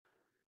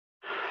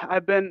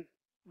I've been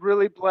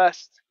really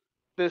blessed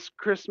this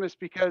Christmas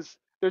because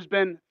there's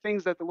been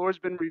things that the Lord's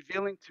been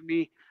revealing to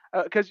me.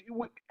 Because,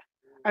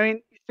 I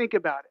mean, think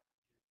about it.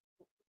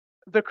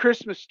 The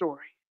Christmas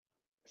story.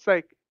 It's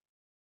like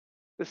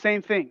the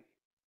same thing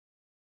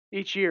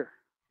each year.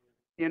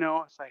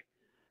 It's like,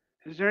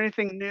 is there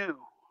anything new?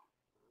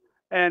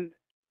 And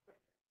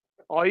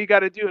all you got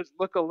to do is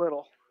look a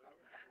little,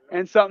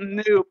 and something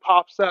new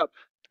pops up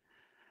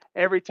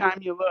every time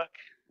you look.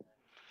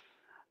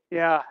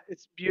 Yeah,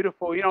 it's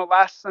beautiful.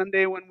 Last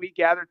Sunday when we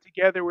gathered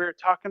together, we were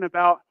talking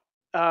about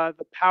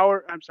the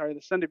power. I'm sorry,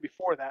 the Sunday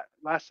before that.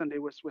 Last Sunday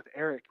was with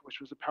Eric,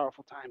 which was a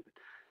powerful time. But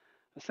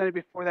the Sunday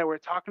before that, we were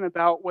talking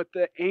about what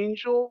the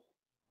angel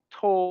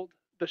told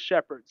the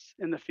shepherds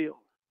in the field.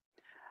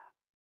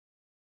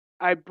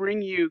 I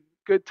bring you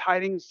good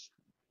tidings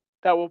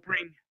that will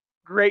bring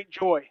great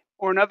joy.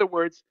 Or in other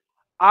words,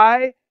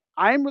 I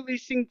I'm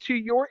releasing to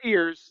your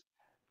ears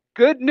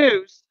good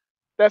news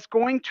that's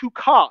going to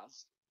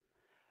cause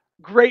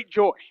great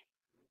joy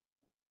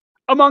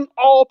among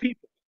all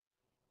people.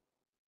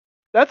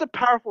 That's a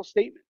powerful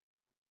statement,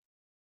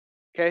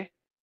 okay?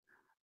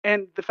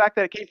 And the fact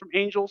that it came from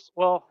angels,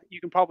 well, you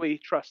can probably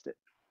trust it,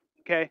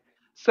 okay?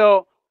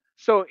 So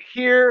so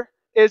here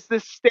is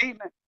this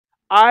statement.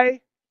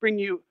 I bring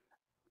you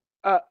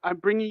I'm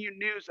bringing you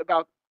news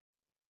about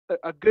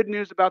a good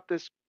news about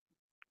this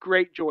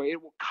great joy. It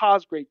will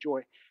cause great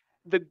joy.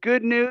 The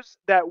good news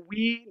that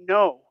we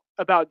know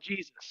about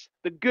Jesus,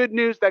 the good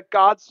news that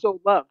God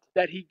so loved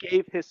that he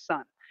gave his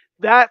son.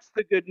 That's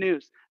the good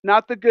news,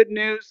 not the good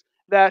news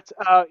that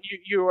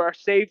you are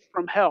saved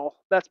from hell.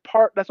 That's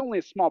only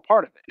a small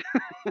part of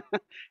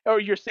it.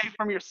 Or you're saved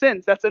from your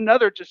sins. That's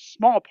another just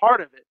small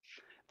part of it.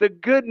 The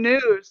good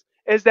news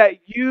is that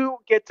you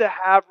get to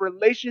have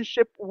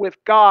relationship with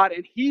God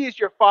and he is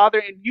your father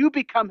and you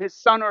become his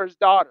son or his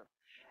daughter.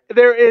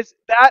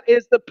 That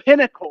is the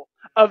pinnacle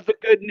of the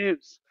good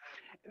news.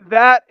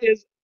 That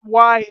is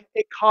why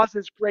it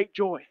causes great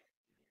joy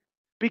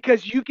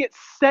because you get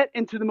set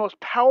into the most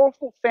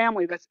powerful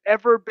family that's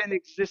ever been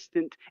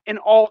existent in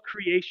all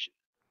creation.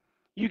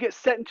 You get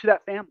set into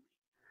that family.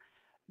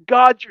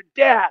 God's your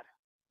dad.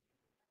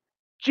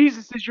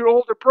 Jesus is your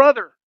older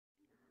brother.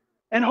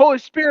 And Holy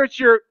Spirit's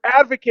your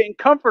advocate and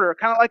comforter,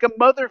 kind of like a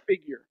mother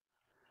figure.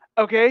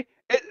 Okay?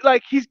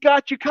 Like he's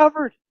got you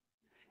covered.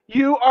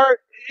 You are,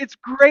 it's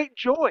great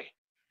joy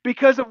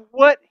because of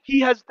what he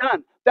has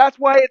done. That's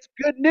why it's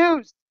good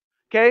news.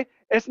 Okay?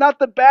 It's not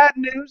the bad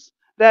news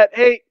that,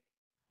 hey,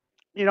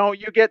 you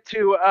get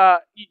to,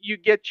 you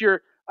get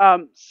your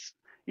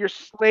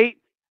slate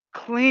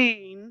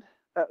cleaned.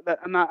 I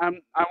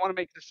want to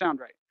make this sound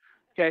right.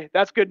 Okay?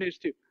 That's good news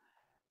too.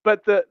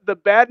 But the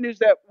bad news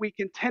that we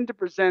can tend to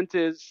present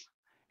is,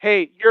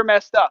 hey, you're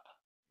messed up.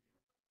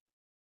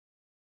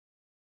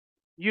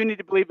 You need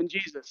to believe in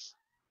Jesus.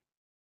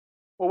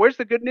 Well, where's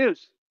the good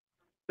news?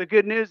 The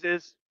good news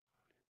is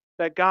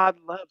that God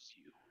loves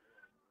you.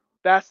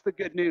 That's the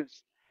good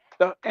news.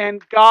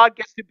 And God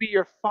gets to be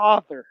your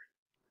father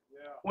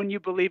when you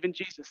believe in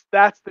Jesus.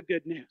 That's the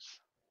good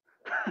news.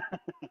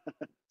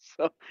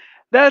 So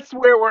that's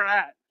where we're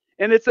at.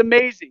 And it's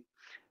amazing.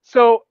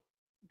 So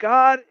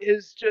God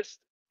is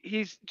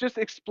he's just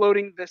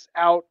exploding this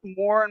out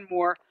more and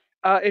more.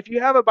 If you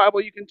have a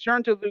Bible, you can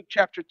turn to Luke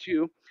chapter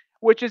 2,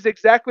 which is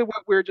exactly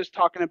what we were just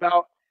talking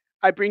about.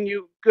 I bring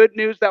you good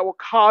news that will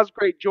cause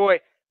great joy.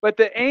 But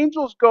the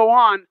angels go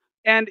on,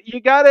 and you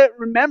got to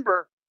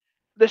remember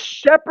the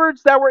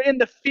shepherds that were in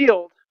the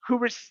field who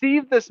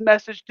received this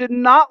message did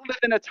not live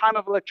in a time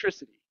of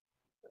electricity.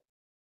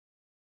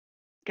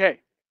 Okay.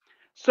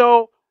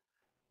 So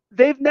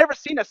they've never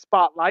seen a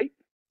spotlight.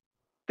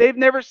 They've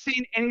never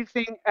seen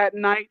anything at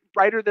night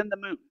brighter than the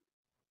moon.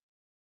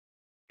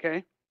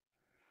 Okay.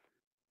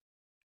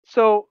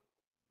 So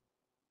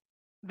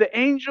the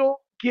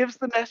angel gives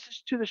the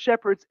message to the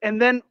shepherds, and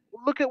then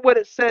look at what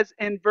it says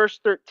in verse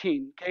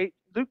 13. Okay.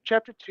 Luke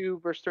chapter 2,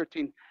 verse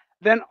 13.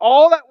 Then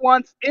all at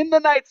once in the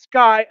night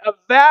sky, a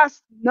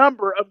vast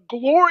number of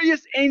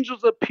glorious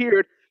angels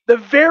appeared, the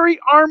very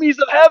armies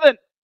of heaven.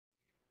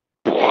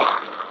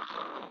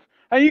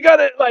 And you got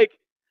to, like,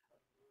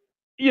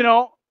 you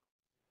know,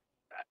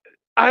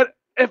 I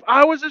if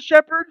I was a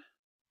shepherd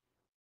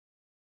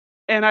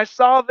and I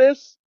saw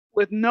this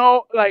with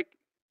no, like,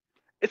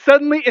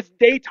 suddenly it's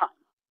daytime,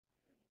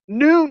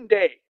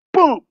 noonday,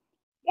 boom,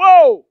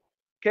 whoa,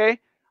 okay,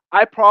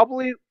 I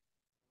probably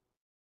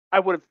I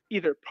would have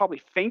either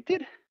probably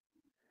fainted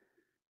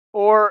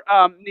or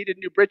needed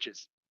new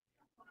britches.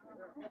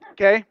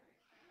 Okay,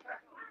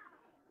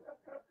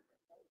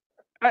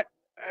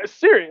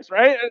 serious,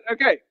 right?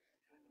 Okay.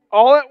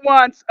 All at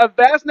once, a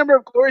vast number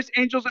of glorious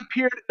angels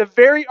appeared, the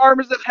very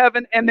armies of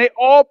heaven, and they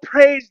all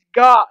praised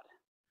God.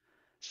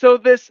 So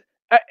this,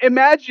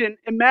 imagine,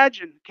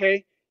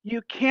 okay,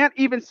 you can't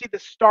even see the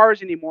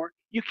stars anymore.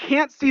 You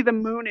can't see the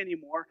moon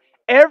anymore.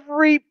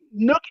 Every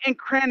nook and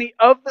cranny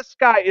of the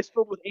sky is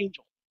filled with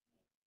angels.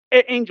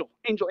 Angel.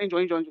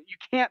 You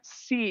can't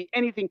see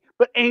anything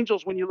but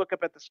angels when you look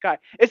up at the sky.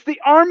 It's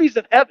the armies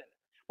of heaven.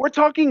 We're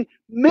talking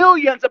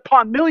millions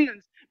upon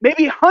millions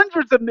maybe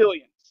hundreds of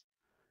millions.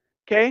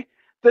 Okay?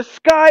 The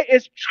sky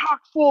is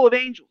chock full of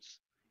angels.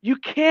 You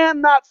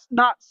cannot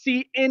not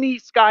see any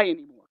sky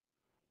anymore.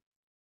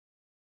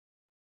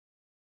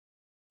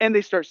 And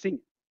they start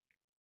singing.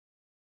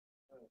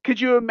 Could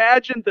you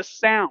imagine the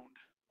sound?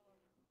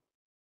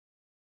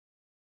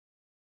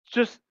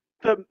 Just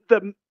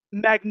the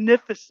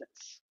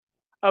magnificence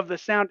of the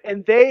sound.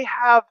 And they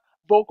have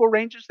vocal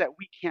ranges that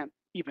we can't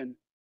even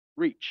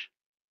reach.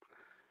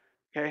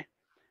 Okay?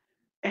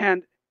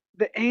 And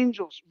the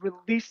angels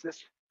release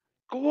this.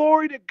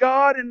 Glory to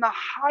God in the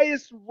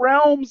highest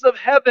realms of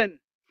heaven,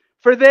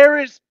 for there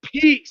is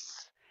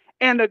peace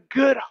and a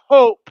good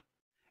hope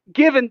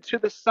given to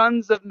the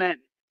sons of men.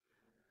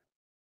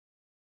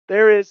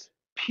 There is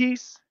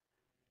peace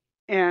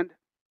and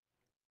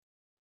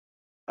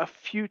a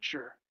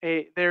future.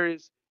 There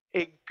is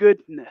a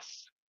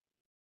goodness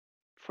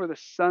for the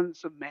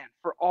sons of man,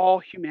 for all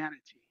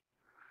humanity.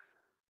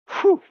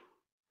 Whew.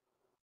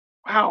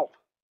 Wow.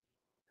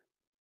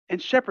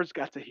 And shepherds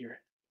got to hear it.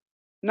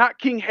 Not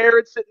King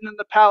Herod sitting in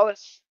the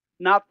palace,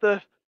 not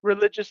the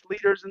religious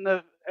leaders and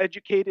the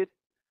educated.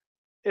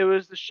 It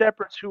was the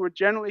shepherds who were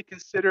generally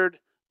considered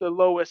the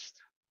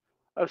lowest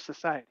of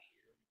society.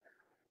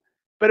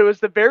 But it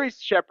was the very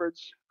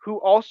shepherds who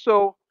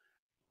also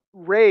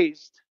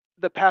raised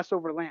the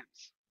Passover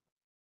lambs.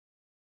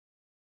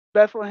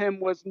 Bethlehem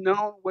was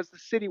the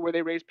city where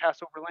they raised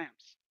Passover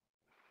lambs.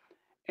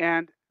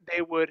 And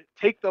they would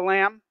take the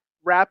lamb,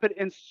 wrap it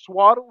in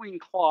swaddling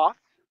cloth,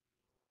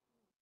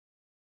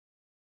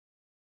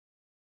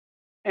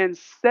 and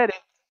set it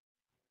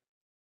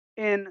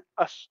in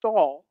a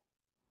stall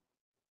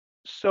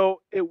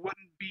so it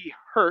wouldn't be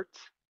hurt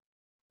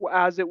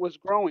as it was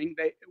growing.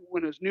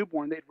 When it was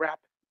newborn, they'd wrap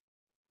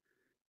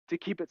it to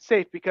keep it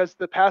safe, because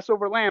the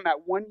Passover lamb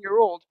at 1 year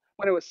old,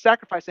 when it was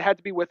sacrificed, it had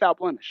to be without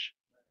blemish.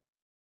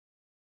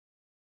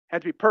 It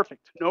had to be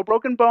perfect. No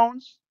broken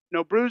bones,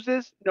 no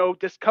bruises, no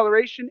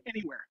discoloration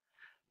anywhere.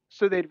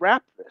 So they'd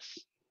wrap this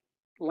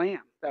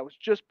lamb that was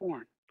just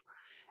born.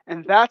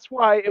 And that's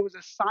why it was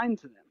a sign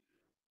to them.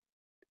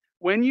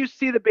 When you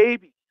see the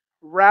baby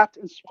wrapped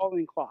in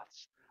swaddling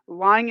cloths,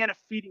 lying in a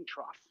feeding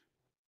trough,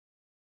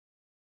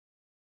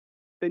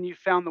 then you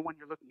found the one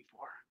you're looking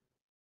for,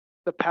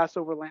 the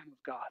Passover Lamb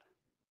of God.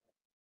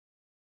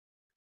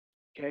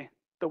 Okay?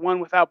 The one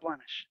without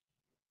blemish.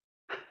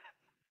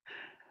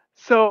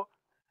 So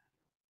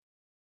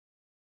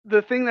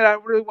the thing that I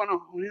really want to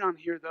hone in on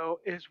here,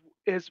 though,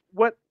 is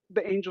what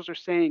the angels are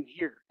saying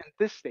here in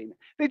this statement.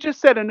 They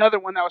just said another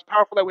one that was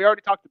powerful that we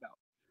already talked about.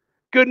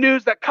 Good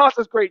news that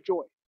causes great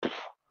joy.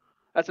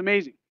 That's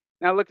amazing.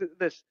 Now look at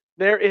this.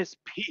 There is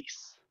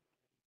peace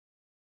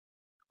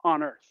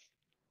on earth.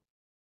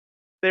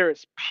 There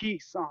is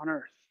peace on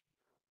earth.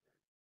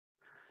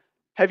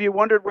 Have you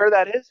wondered where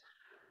that is?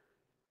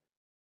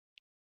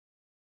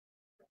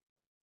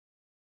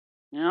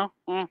 Yeah.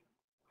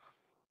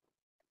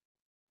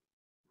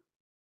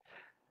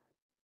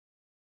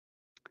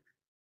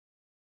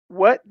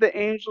 What the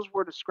angels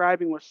were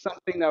describing was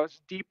something that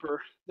was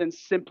deeper than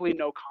simply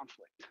no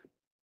conflict.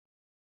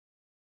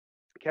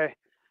 Okay.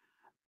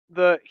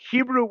 The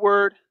Hebrew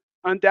word,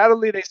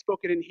 undoubtedly they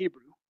spoke it in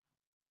Hebrew.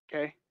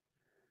 Okay.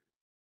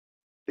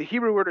 The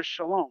Hebrew word is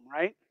shalom,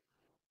 right?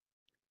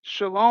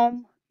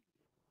 Shalom,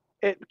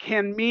 it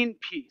can mean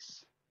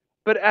peace,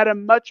 but at a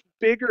much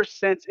bigger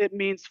sense, it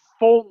means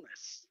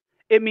fullness.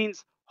 It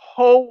means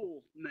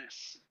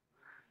wholeness.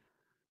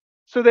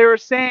 So they were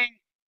saying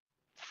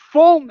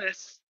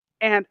fullness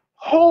and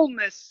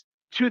wholeness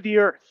to the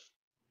earth.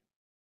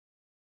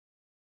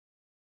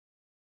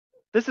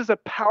 This is a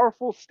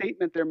powerful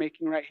statement they're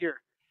making right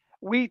here.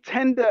 We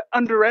tend to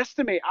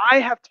underestimate, I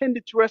have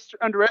tended to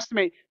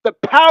underestimate the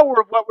power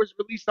of what was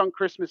released on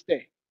Christmas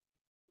Day.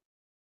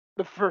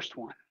 The first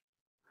one.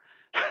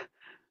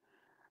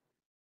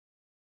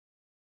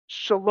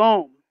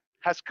 Shalom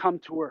has come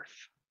to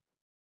earth.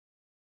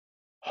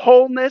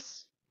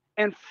 Wholeness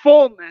and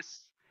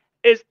fullness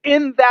is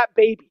in that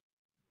baby.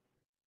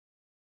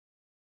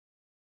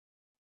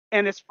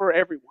 And it's for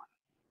everyone.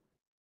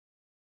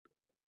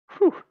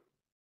 Whew,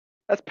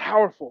 that's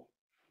powerful.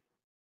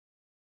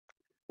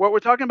 What we're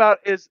talking about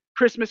is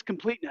Christmas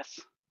completeness.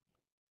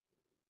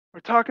 We're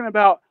talking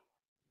about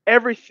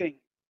everything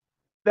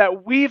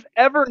that we've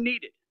ever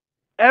needed,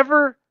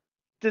 ever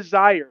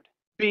desired,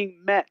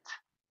 being met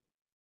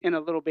in a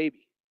little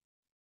baby.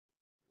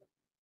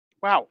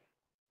 Wow.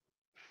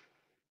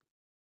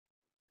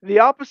 The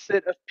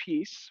opposite of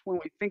peace, when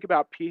we think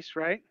about peace,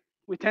 right?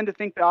 We tend to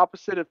think the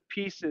opposite of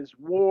peace is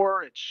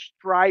war, it's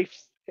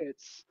strife,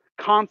 it's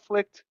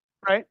conflict,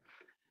 right?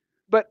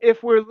 But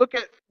if we look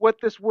at what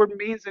this word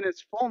means in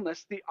its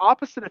fullness, the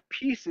opposite of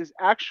peace is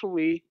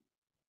actually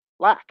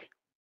lack.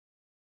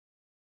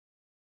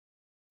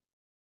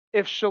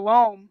 If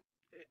shalom,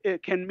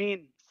 it can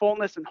mean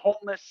fullness and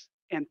wholeness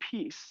and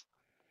peace,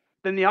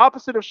 then the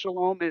opposite of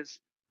shalom is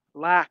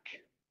lack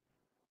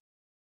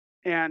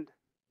and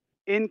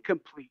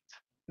incomplete,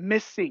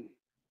 missing.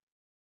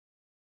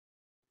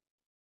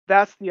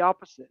 That's the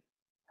opposite.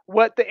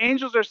 What the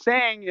angels are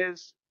saying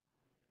is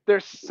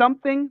There's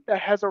something that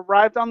has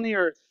arrived on the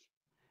earth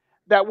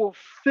that will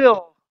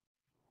fill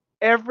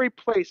every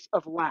place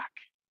of lack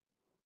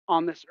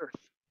on this earth,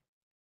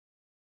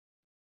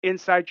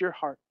 inside your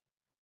heart,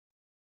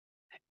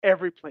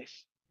 every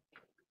place.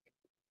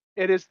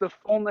 It is the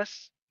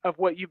fullness of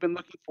what you've been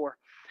looking for.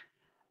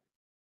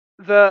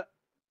 The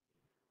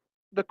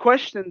the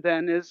question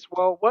then is,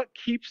 well, what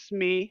keeps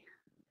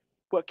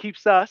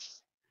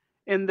us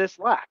in this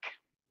lack,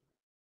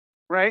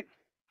 right?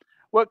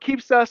 What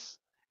keeps us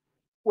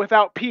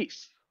without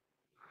peace?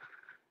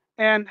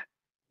 And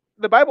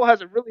the Bible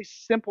has a really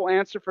simple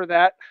answer for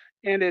that,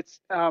 and it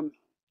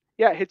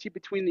hits you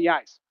between the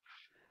eyes.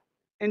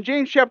 In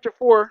James chapter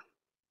 4,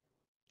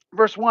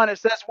 verse 1, it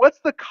says, "What's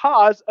the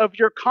cause of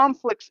your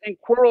conflicts and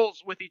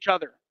quarrels with each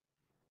other?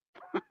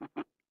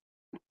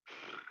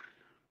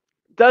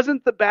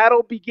 Doesn't the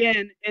battle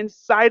begin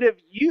inside of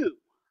you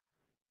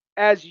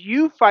as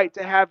you fight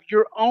to have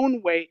your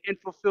own way and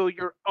fulfill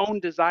your own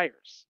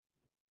desires?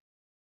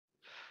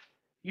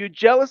 You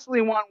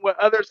jealously want what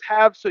others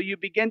have, so you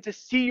begin to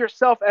see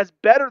yourself as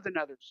better than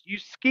others. You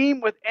scheme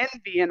with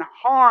envy and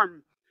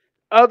harm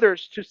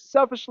others to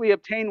selfishly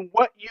obtain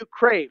what you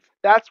crave.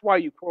 That's why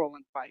you quarrel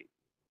and fight."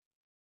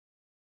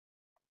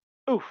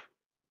 Oof,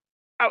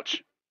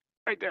 ouch,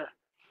 right there.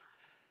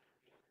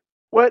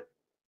 What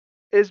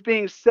is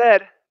being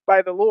said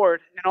by the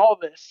Lord in all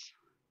this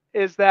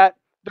is that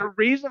the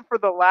reason for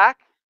the lack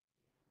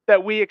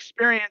that we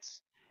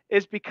experience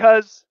is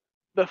because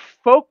the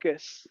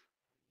focus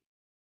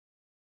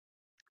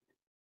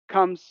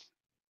comes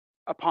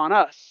upon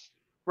us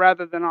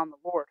rather than on the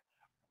Lord.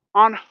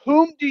 On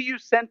whom do you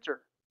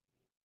center?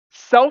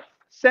 Self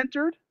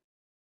centered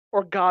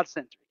or God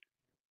centered?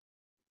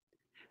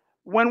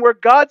 When we're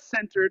God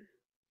centered,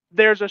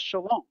 there's a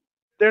shalom,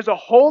 there's a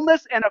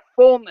wholeness and a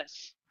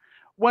fullness.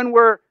 When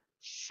we're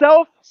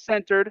self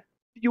centered,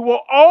 you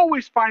will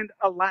always find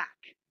a lack,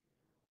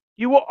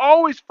 you will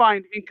always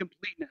find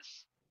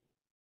incompleteness.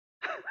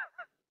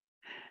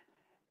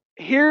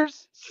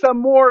 Here's some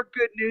more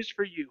good news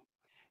for you.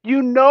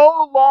 You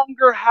no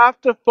longer have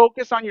to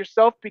focus on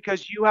yourself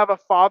because you have a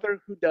father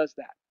who does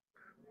that.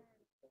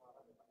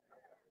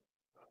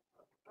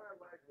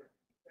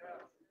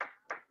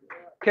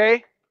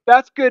 Okay?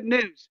 That's good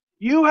news.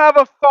 You have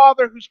a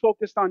father who's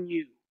focused on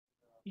you.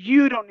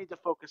 You don't need to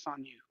focus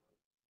on you.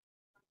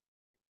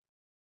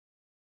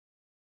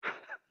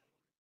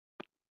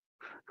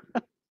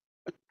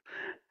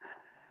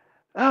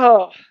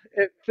 Oh,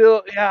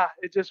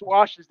 it just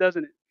washes,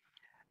 doesn't it?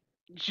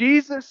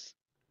 Jesus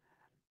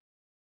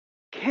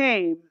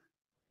came,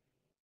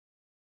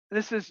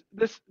 this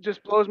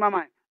just blows my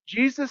mind.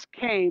 Jesus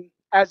came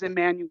as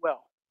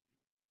Emmanuel,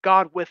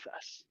 God with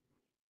us.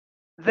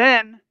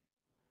 Then,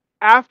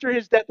 after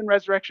his death and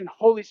resurrection,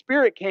 Holy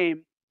Spirit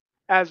came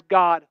as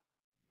God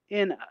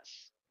in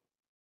us.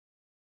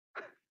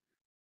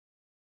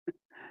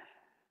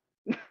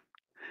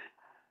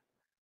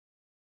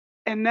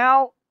 And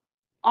now,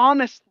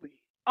 honestly,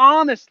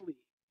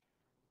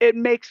 it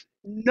makes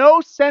no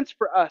sense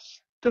for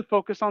us to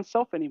focus on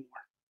self anymore.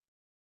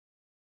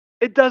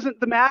 The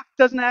math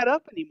doesn't add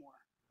up anymore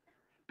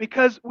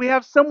because we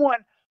have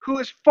someone who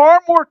is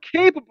far more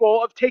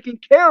capable of taking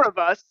care of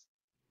us,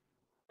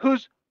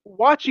 who's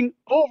watching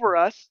over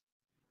us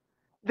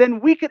than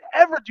we could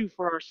ever do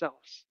for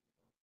ourselves.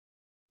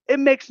 It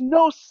makes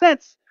no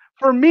sense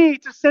for me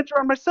to center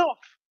on myself.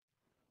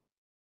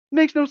 It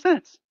makes no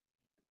sense.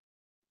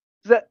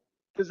 Does that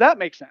does that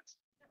make sense?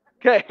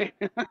 Okay.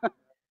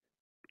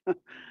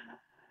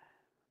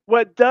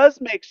 What does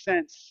make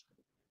sense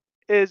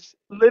is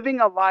living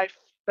a life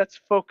that's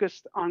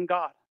focused on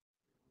God,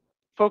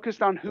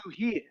 focused on who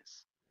He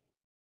is.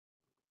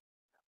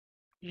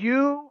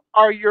 You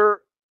are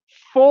your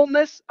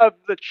fullness of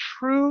the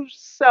true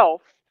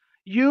self.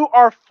 You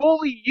are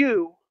fully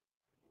you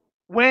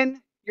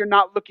when you're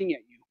not looking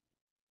at you,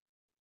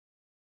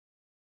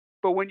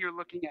 but when you're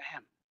looking at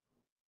Him.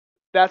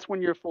 That's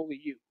when you're fully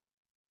you,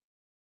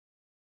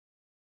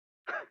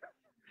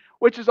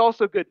 which is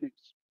also good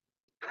news.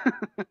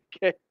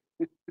 Okay.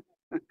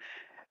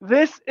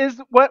 This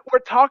is what we're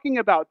talking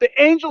about. The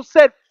angel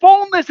said,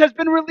 "Fullness has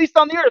been released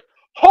on the earth.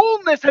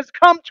 Wholeness has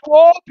come to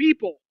all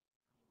people."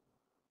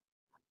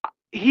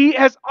 He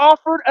has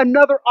offered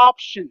another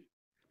option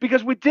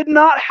because we did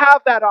not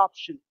have that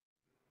option.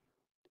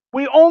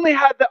 We only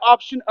had the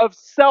option of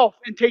self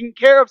and taking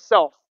care of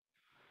self.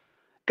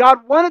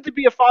 God wanted to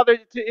be a father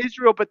to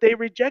Israel, but they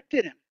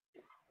rejected him.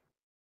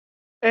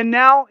 And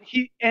now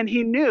he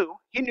knew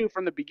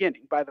from the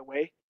beginning, by the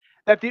way,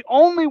 that the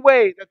only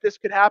way that this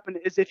could happen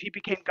is if he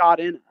became God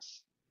in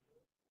us.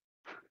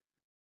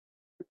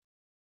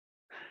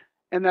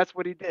 And that's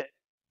what he did.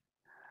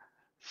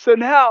 So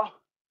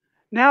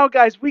now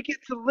guys, we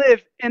get to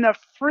live in a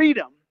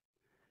freedom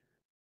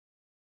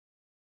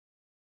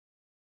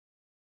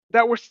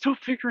that we're still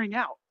figuring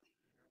out.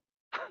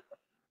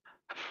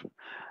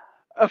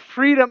 A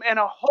freedom and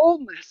a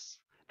wholeness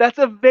that's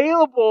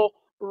available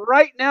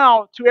right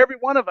now to every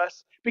one of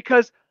us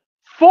because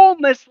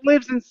fullness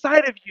lives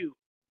inside of you.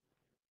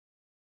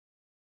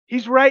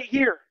 He's right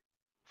here.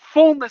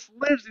 Fullness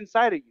lives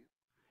inside of you.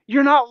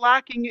 You're not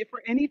lacking it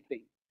for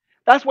anything.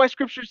 That's why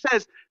scripture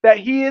says that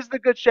he is the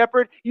good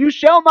shepherd. You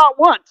shall not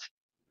want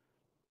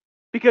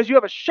because you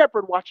have a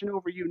shepherd watching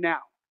over you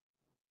now.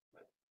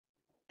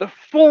 The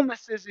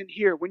fullness is in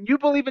here. When you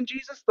believe in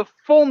Jesus, the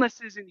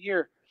fullness is in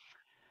here.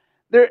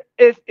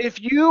 If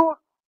you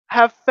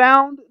have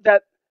found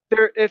that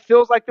it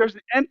feels like there's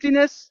an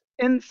emptiness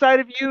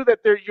inside of you, that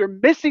you're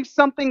missing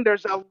something,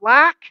 there's a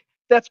lack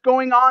that's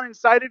going on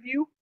inside of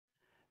you,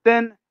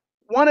 then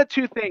one of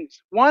two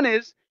things. One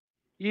is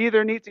you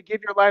either need to give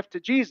your life to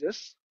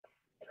Jesus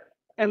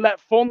and let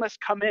fullness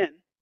come in,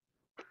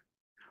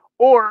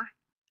 or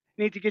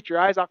you need to get your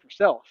eyes off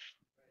yourself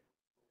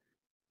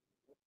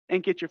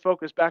and get your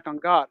focus back on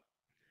God.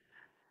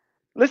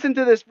 Listen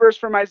to this verse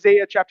from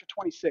Isaiah chapter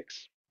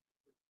 26,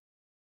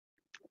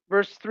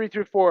 verse 3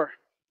 through 4.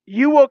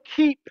 You will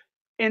keep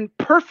in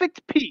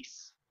perfect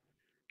peace.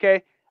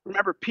 Okay?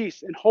 Remember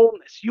peace and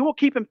wholeness. You will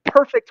keep in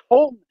perfect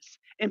wholeness,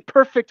 in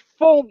perfect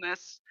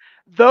fullness,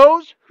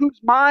 those whose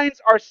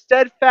minds are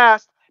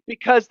steadfast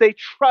because they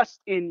trust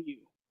in you.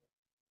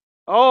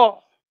 Oh,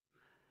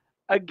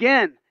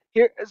 again,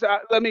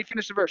 let me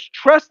finish the verse.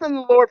 Trust in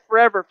the Lord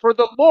forever, for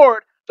the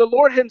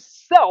Lord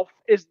himself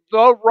is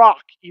the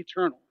rock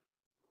eternal.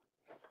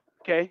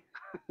 Okay?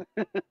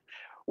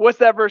 What's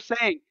that verse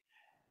saying?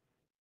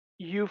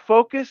 You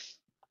focus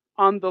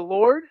on the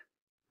Lord,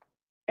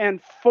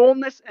 and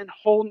fullness and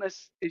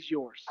wholeness is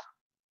yours.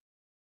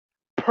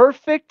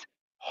 Perfect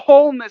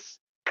wholeness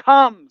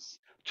comes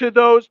to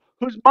those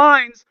whose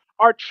minds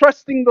are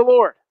trusting the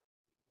Lord.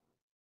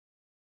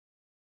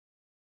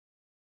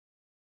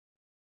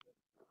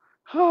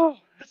 Oh,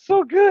 it's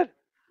so good.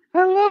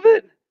 I love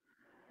it.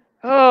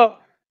 Oh,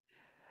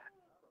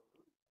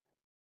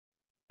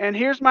 and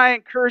here's my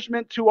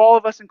encouragement to all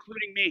of us,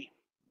 including me.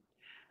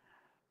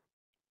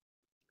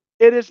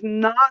 It is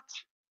not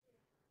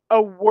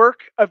a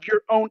work of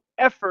your own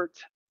effort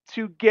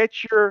to get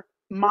your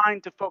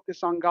mind to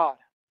focus on God.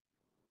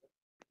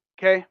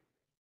 Okay?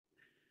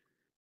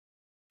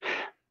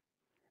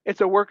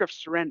 It's a work of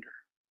surrender.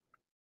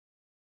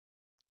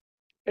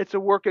 It's a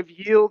work of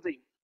yielding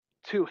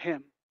to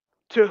Him,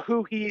 to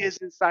who He is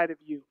inside of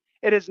you.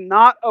 It is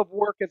not a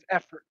work of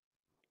effort.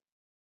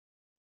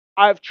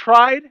 I've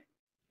tried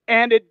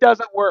and it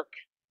doesn't work.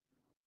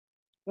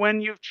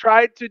 When you've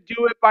tried to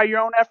do it by your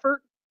own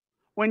effort,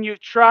 when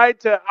you've tried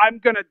to, I'm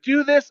going to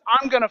do this,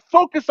 I'm going to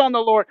focus on the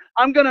Lord,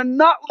 I'm going to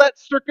not let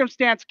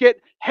circumstance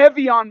get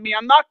heavy on me,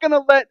 I'm not going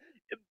to let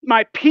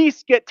my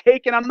peace get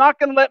taken, I'm not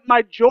going to let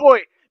my joy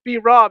be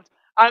robbed.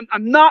 I'm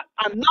not.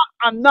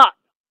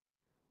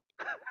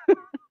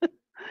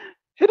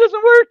 It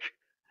doesn't work.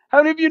 How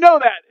many of you know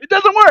that? It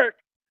doesn't work.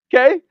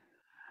 Okay?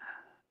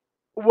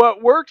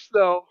 What works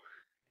though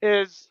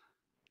is,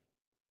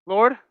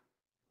 Lord,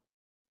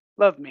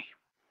 love me.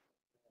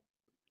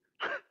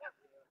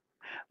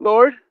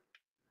 Lord,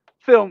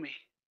 fill me.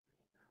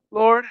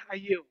 Lord, I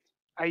yield.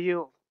 I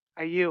yield.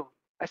 I yield.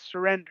 I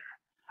surrender.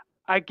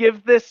 I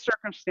give this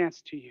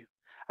circumstance to you.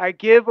 I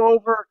give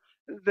over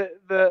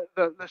the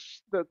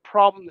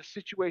problem, the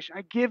situation.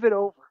 I give it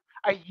over.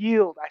 I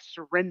yield. I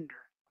surrender.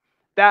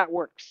 That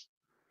works.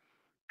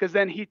 Because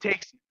then he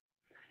takes it.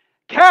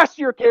 Cast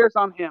your cares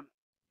on him.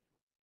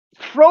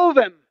 Throw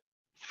them.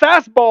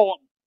 Fastball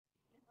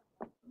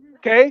them.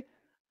 Okay?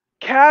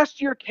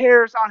 Cast your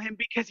cares on him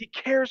because he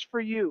cares for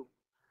you.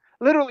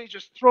 Literally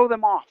just throw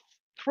them off.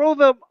 Throw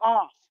them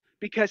off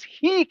because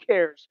he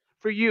cares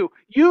for you.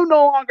 You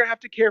no longer have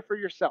to care for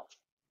yourself.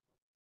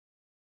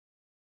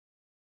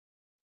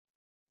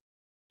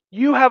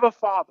 You have a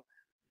father.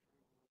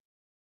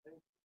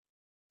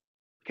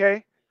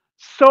 Okay?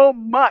 So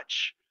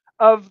much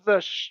of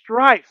the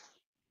strife,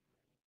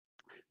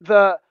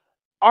 the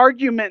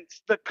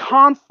arguments, the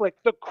conflict,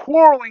 the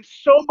quarreling,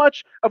 so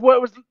much of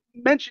what was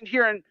mentioned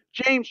here in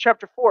James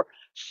chapter 4,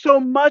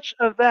 so much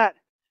of that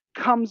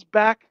comes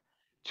back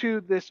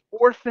to this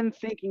orphan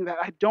thinking that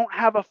I don't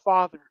have a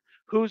father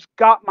who's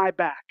got my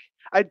back.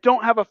 I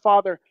don't have a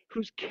father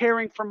who's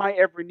caring for my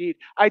every need.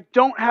 I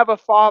don't have a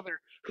father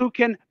who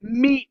can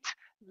meet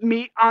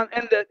me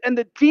in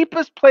the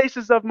deepest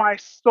places of my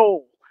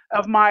soul,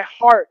 of my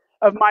heart,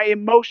 of my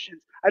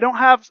emotions. I don't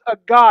have a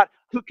God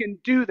who can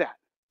do that,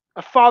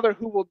 a father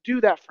who will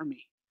do that for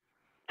me.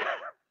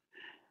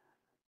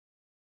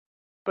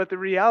 But the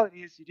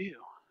reality is you do.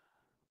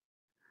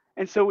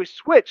 And so we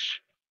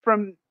switch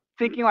from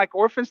thinking like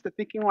orphans to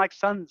thinking like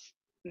sons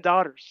and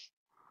daughters.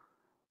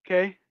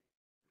 Okay?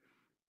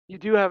 You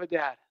do have a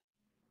dad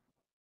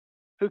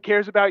who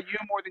cares about you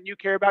more than you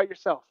care about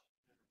yourself,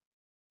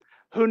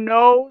 who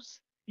knows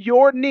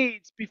your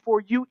needs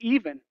before you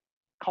even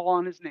call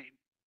on his name.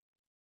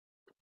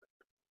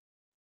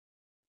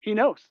 He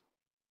knows.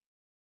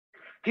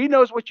 He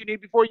knows what you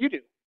need before you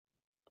do.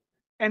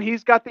 And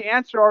he's got the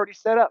answer already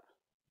set up.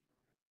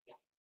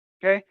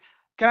 Okay?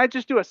 Can I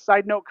just do a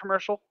side note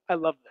commercial? I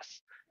love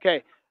this.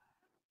 Okay.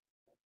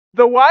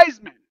 The wise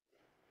men.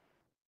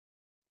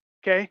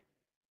 Okay?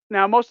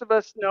 Now, most of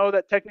us know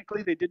that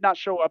technically they did not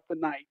show up the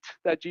night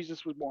that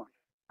Jesus was born.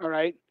 All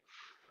right?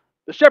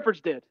 The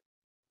shepherds did,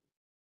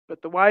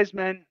 but the wise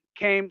men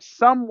came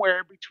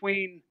somewhere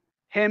between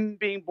him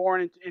being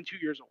born and 2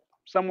 years old,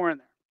 somewhere in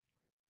there.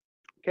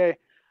 Okay,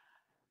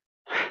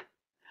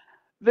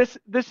 this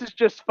is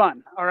just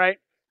fun. All right,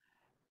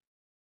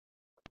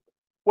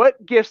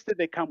 what gifts did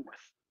they come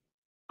with?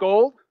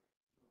 Gold,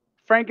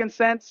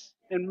 frankincense,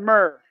 and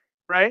myrrh.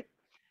 Right?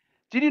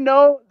 Did you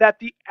know that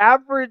the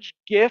average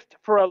gift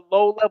for a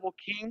low-level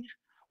king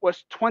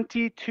was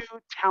 22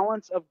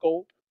 talents of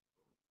gold?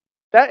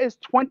 That is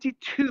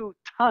 22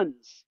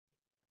 tons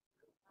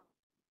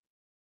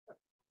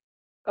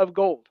of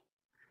gold.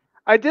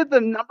 I did the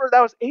number,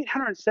 that was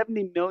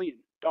 $870 million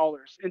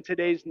in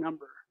today's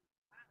number.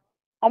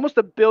 Almost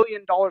 $1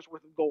 billion worth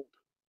of gold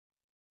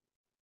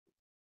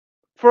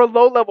for a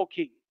low level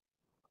king.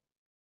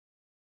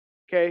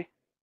 Okay.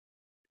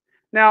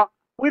 Now,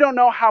 we don't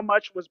know how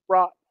much was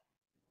brought.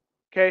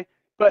 Okay.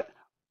 But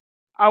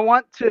I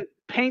want to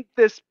paint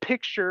this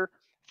picture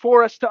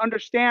for us to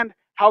understand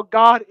how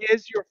God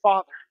is your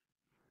father.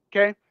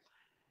 Okay.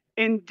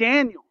 In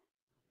Daniel,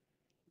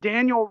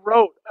 Daniel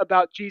wrote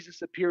about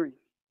Jesus appearing.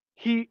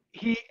 He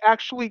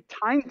actually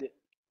timed it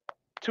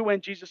to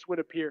when Jesus would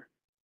appear.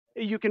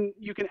 You can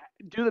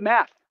do the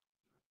math,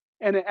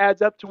 and it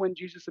adds up to when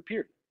Jesus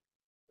appeared,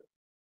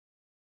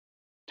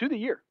 to the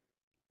year.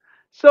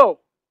 So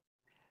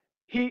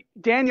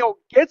Daniel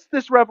gets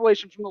this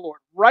revelation from the Lord,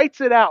 writes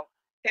it out.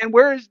 And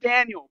where is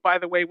Daniel, by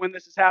the way, when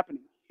this is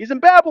happening? He's in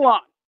Babylon,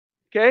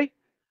 okay,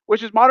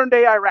 which is modern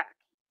day Iraq.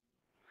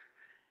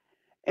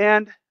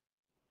 And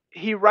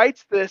he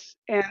writes this,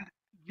 and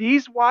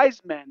these wise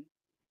men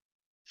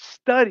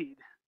studied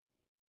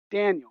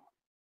Daniel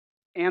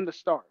and the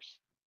stars.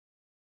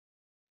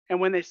 And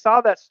when they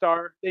saw that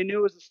star, they knew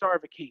it was the star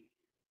of a king.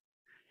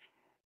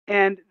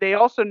 And they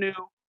also knew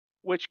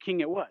which king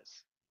it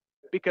was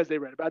because they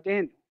read about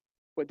Daniel,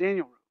 what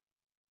Daniel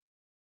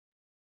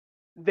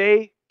wrote.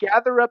 They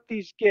gather up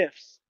these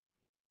gifts.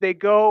 They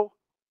go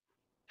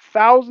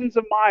thousands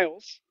of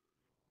miles,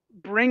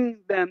 bring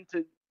them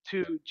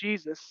to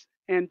Jesus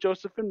and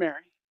Joseph and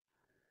Mary.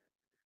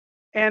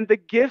 And the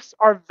gifts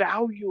are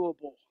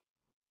valuable.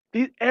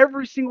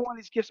 Every single one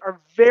of these gifts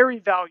are very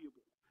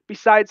valuable,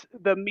 besides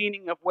the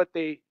meaning of what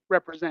they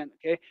represent,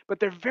 okay? But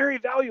they're very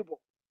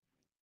valuable.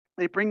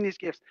 They bring these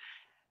gifts.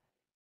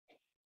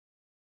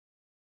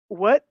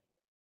 What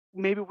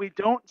maybe we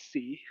don't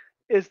see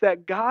is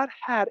that God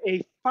had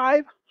a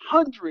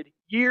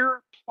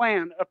 500-year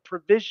plan of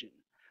provision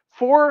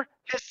for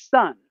his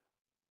son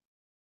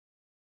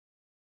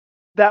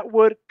that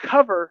would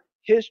cover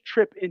his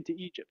trip into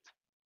Egypt.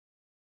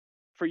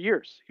 For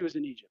years, he was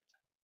in Egypt.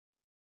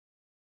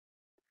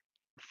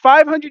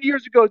 500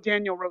 years ago,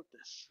 Daniel wrote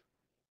this.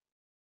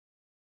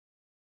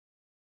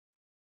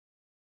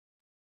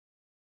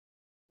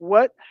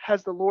 What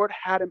has the Lord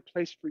had in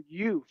place for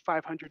you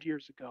 500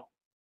 years ago?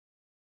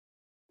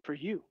 For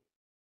you.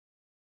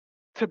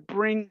 To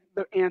bring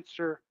the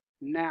answer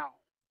now.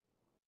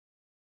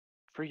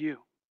 For you.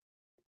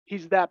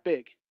 He's that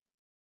big.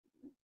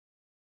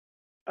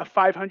 A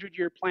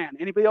 500-year plan.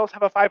 Anybody else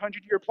have a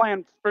 500-year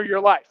plan for your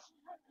life?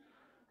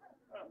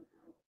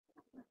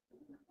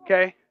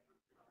 Okay?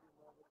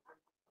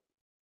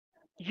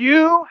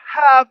 You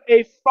have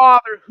a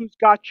father who's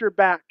got your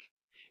back.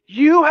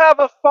 You have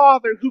a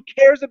father who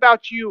cares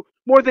about you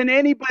more than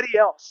anybody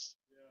else,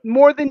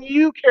 more than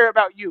you care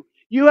about you.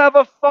 You have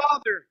a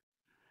father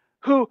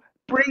who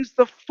brings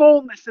the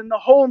fullness and the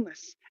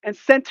wholeness and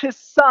sent his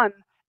son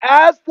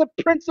as the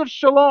Prince of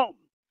Shalom,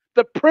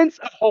 the Prince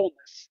of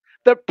Wholeness,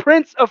 the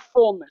Prince of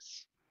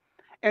Fullness,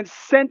 and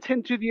sent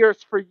him to the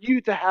earth for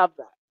you to have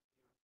that.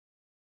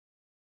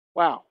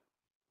 Wow.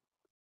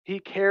 He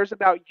cares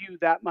about you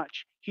that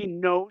much. He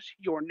knows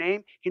your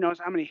name. He knows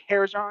how many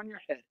hairs are on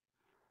your head.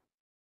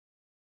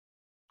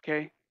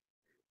 Okay?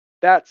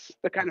 That's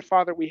the kind of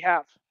father we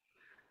have.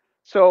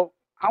 So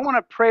I want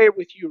to pray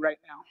with you right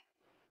now.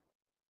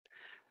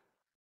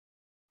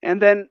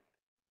 And then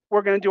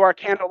we're going to do our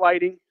candle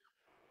lighting.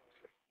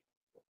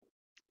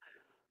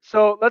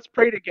 So let's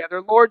pray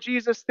together. Lord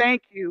Jesus,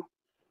 thank you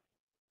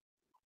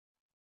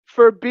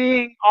for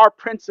being our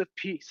Prince of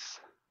Peace,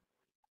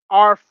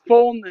 our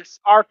fullness,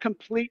 our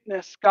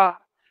completeness, God,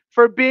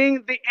 for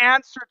being the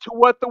answer to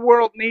what the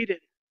world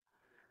needed.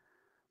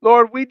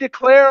 Lord, we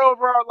declare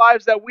over our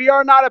lives that we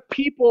are not a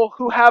people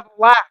who have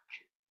lack,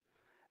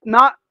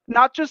 not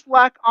just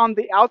lack on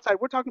the outside.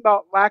 We're talking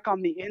about lack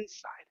on the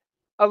inside,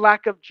 a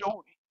lack of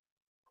joy,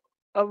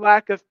 a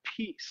lack of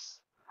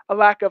peace, a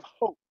lack of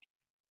hope.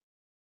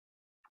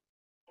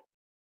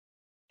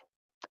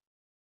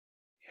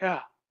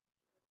 Yeah,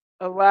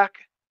 a lack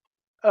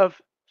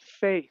of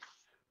faith.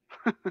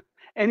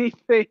 Any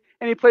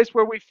place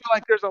where we feel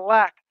like there's a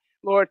lack,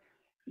 Lord,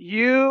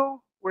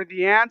 you were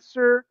the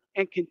answer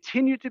and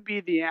continue to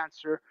be the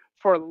answer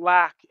for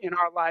lack in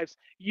our lives.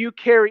 You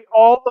carry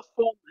all the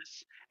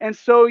fullness. And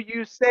so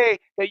you say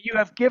that you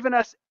have given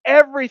us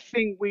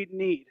everything we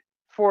need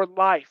for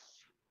life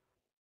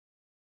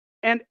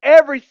and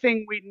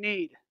everything we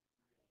need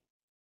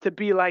to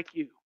be like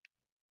you.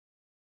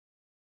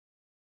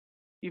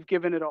 You've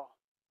given it all.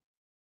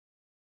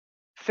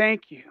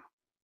 Thank you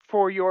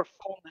for your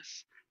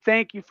fullness.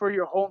 Thank you for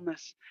your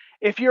wholeness.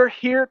 If you're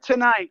here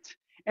tonight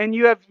and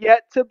you have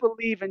yet to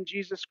believe in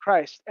Jesus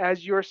Christ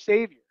as your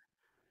Savior,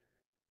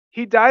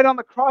 He died on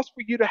the cross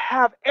for you to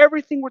have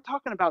everything we're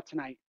talking about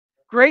tonight.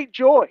 Great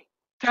joy,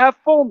 to have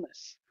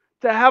fullness,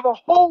 to have a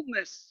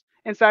wholeness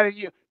inside of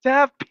you, to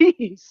have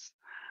peace,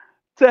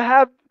 to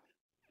have,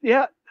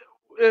 yeah,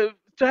 to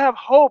have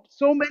hope.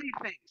 So many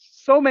things,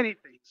 so many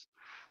things.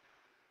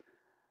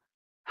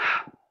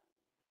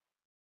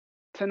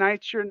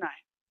 Tonight's your night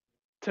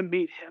to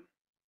meet Him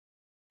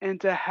and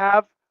to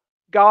have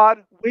God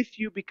with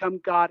you become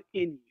God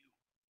in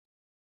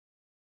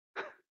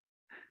you.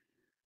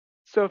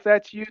 So if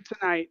that's you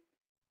tonight,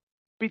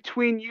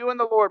 between you and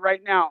the Lord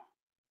right now,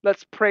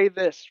 let's pray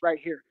this right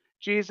here.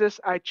 Jesus,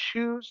 I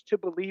choose to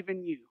believe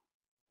in you.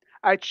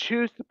 I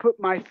choose to put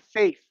my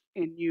faith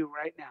in you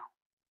right now.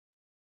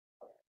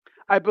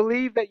 I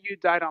believe that you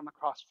died on the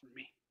cross for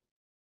me.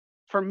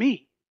 For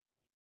me.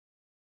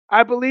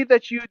 I believe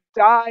that you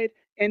died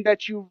and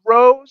that you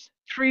rose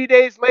 3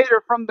 days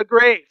later from the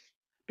grave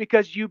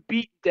because you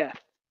beat death.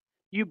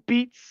 You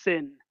beat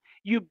sin.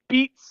 You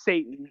beat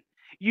Satan.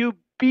 You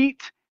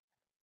beat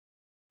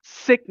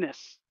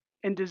sickness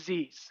and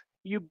disease.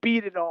 You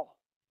beat it all.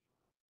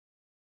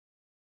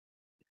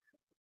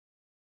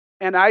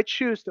 And I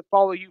choose to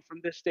follow you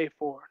from this day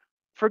forward.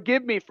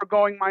 Forgive me for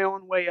going my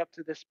own way up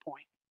to this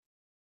point.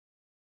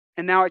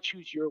 And now I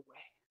choose your way.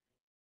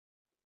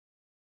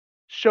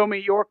 Show me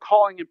your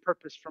calling and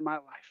purpose for my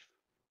life.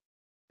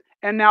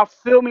 And now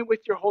fill me with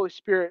your Holy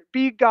Spirit.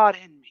 Be God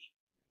in me.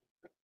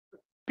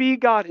 Be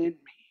God in me.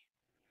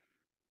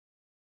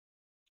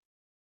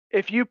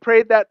 If you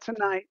prayed that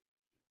tonight,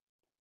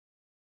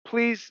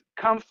 please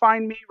come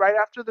find me right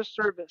after the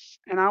service.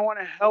 And I want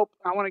to help.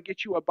 I want to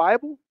get you a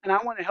Bible and I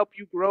want to help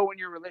you grow in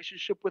your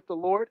relationship with the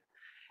Lord.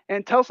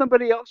 And tell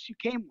somebody else you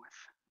came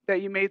with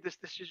that you made this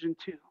decision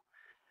too.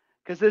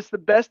 Because it's the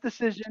best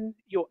decision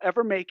you'll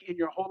ever make in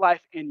your whole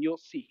life, and you'll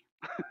see.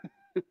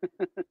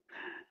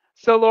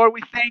 So, Lord, we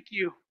thank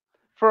you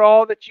for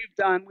all that you've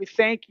done. We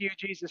thank you,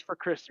 Jesus, for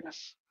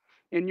Christmas.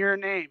 In your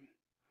name,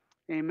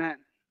 amen.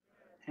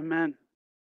 Amen.